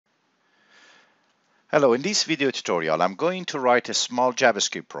Hello, in this video tutorial, I'm going to write a small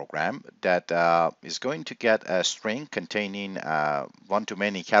JavaScript program that is going to get a string containing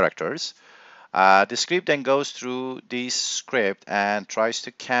one-to-many characters. The script then goes through this script and tries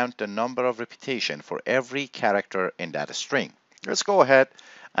to count the number of repetition for every character in that string. Let's go ahead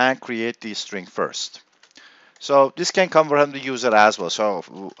and create the string first. So this can come from the user as well.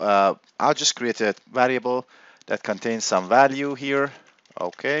 So I'll just create a variable that contains some value here.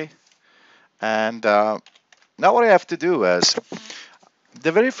 Okay. And now what I have to do is,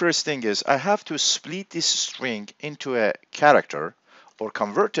 the very first thing is I have to split this string into a character or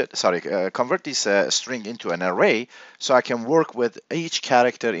convert this string into an array so I can work with each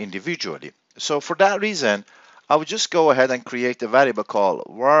character individually. So for that reason, I will just go ahead and create a variable called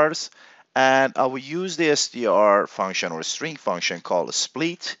vars, and I will use the str function or string function called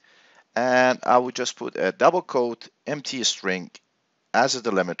split, and I will just put a double quote empty string as a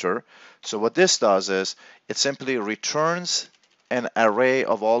delimiter. So what this does is it simply returns an array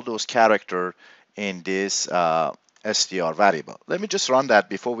of all those characters in this str variable. Let me just run that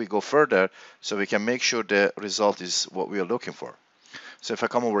before we go further so we can make sure the result is what we are looking for. So if I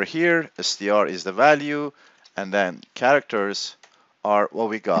come over here, str is the value, and then characters are what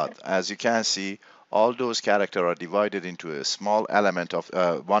we got. As you can see, all those characters are divided into a small element of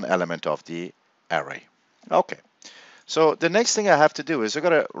one element of the array. Okay. So the next thing I have to do is I've got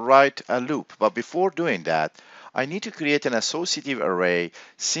to write a loop. But before doing that, I need to create an associative array.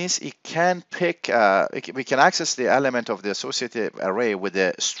 Since it can pick, we can access the element of the associative array with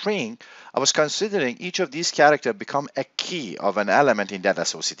a string, I was considering each of these characters become a key of an element in that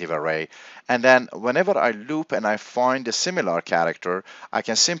associative array. And then whenever I loop and I find a similar character, I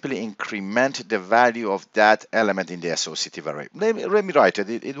can simply increment the value of that element in the associative array. Let me write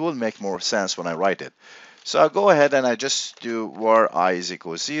it. It will make more sense when I write it. So I'll go ahead and I just do var I is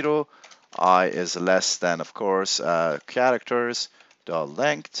equal 0, I is less than, of course, characters, the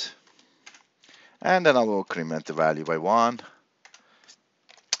length, and then I will increment the value by 1.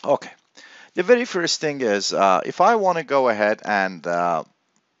 Okay. The very first thing is, if I want to go ahead and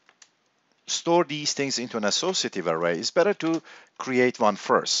store these things into an associative array, it's better to create one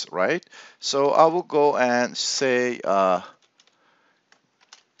first, right? So I will go and say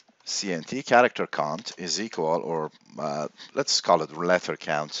CNT character count is equal, or let's call it letter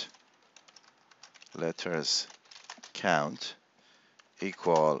count. Letters count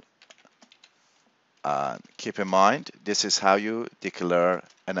equal. Keep in mind, this is how you declare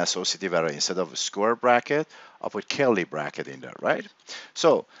an associative array. Instead of a square bracket, I'll put curly bracket in there, right?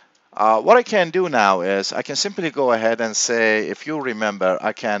 So what I can do now is I can simply go ahead and say, if you remember,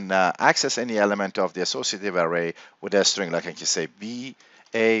 I can access any element of the associative array with a string, like I can say B,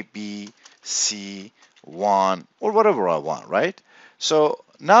 A, B, C, 1, or whatever I want, right? So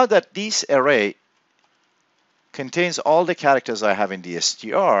now that this array contains all the characters I have in the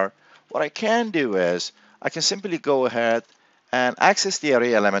str, what I can do is I can simply go ahead and access the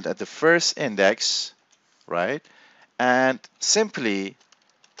array element at the first index, right? And simply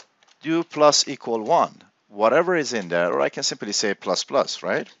do plus equal 1, whatever is in there, or I can simply say plus plus,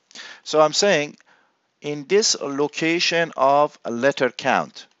 right? So I'm saying in this location of a letter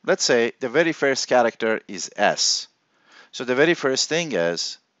count, let's say the very first character is S. So the very first thing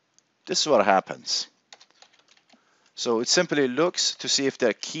is, this is what happens. So it simply looks to see if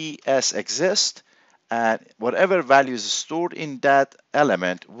the key S exists, and whatever value is stored in that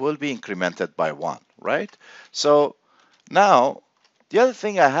element will be incremented by 1, right? So now the other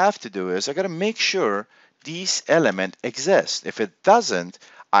thing I have to do is I got to make sure this element exists. If it doesn't,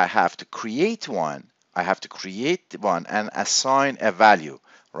 I have to create one. I have to create one and assign a value,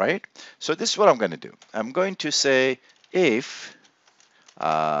 right? So this is what I'm going to do. I'm going to say if,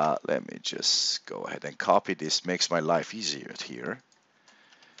 let me just go ahead and copy this, makes my life easier here.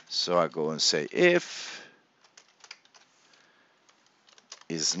 So I go and say if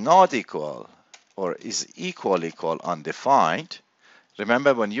is not equal or is equal undefined.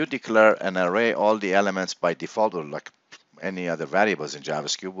 Remember, when you declare an array, all the elements by default, or like any other variables in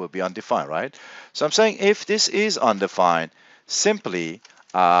JavaScript, will be undefined, right? So I'm saying if this is undefined, simply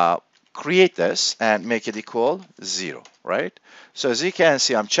create this and make it equal 0, right? So as you can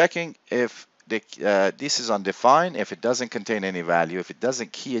see, I'm checking if this is undefined. If it doesn't contain any value, if it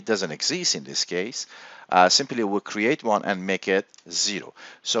doesn't key, it doesn't exist in this case, simply we'll create one and make it 0.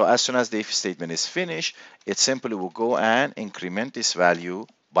 So as soon as the if statement is finished, it simply will go and increment this value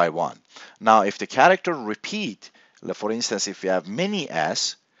by 1. Now, if the character repeat, for instance, if you have many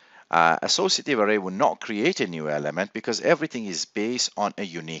S, associative array will not create a new element because everything is based on a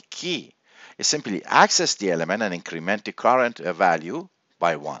unique key. It simply access the element and increment the current value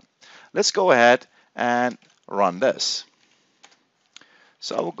by 1. Let's go ahead and run this.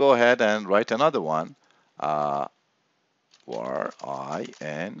 So I will go ahead and write another one, var I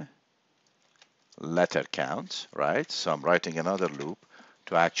n letter count, right? So I'm writing another loop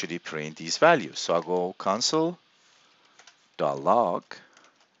to actually print these values. So I'll go console.log,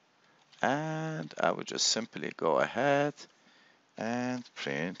 and I will just simply go ahead and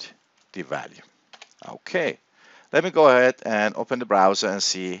print the value. Okay, let me go ahead and open the browser and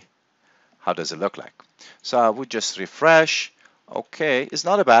see how does it look like. So I would just refresh. Okay, it's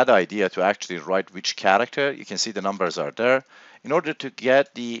not a bad idea to actually write which character. You can see the numbers are there. In order to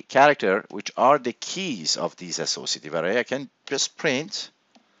get the character, which are the keys of these associative array, I can just print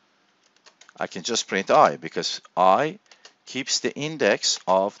I, because I keeps the index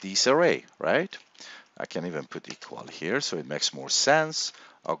of this array, right? I can even put equal here so it makes more sense.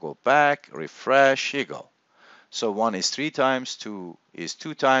 I'll go back, refresh, here you go. So 1 is 3 times, 2 is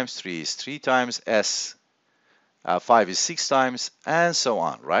 2 times, 3 is 3 times, 5 is 6 times, and so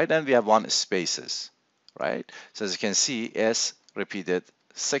on, right? And we have 1 spaces, right? So as you can see, S repeated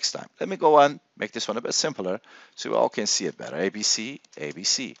 6 times. Let me go and make this one a bit simpler so you all can see it better. ABC,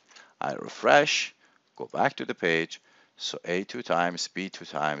 ABC. I refresh, go back to the page. So A 2 times, B 2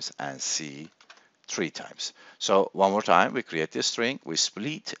 times, and C 3 times. So one more time, we create this string, we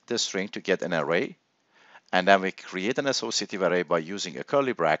split the string to get an array, and then we create an associative array by using a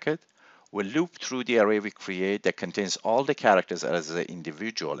curly bracket. We loop through the array we create that contains all the characters as the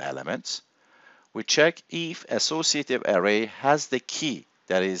individual elements. We check if associative array has the key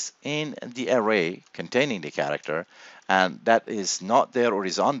that is in the array containing the character, and that is not there or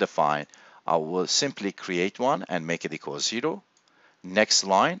is undefined. I will simply create one and make it equal 0. Next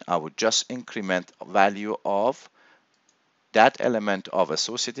line, I would just increment value of that element of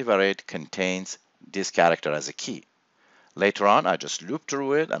associative array contains this character as a key. Later on, I just loop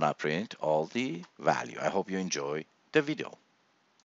through it and I print all the value. I hope you enjoy the video.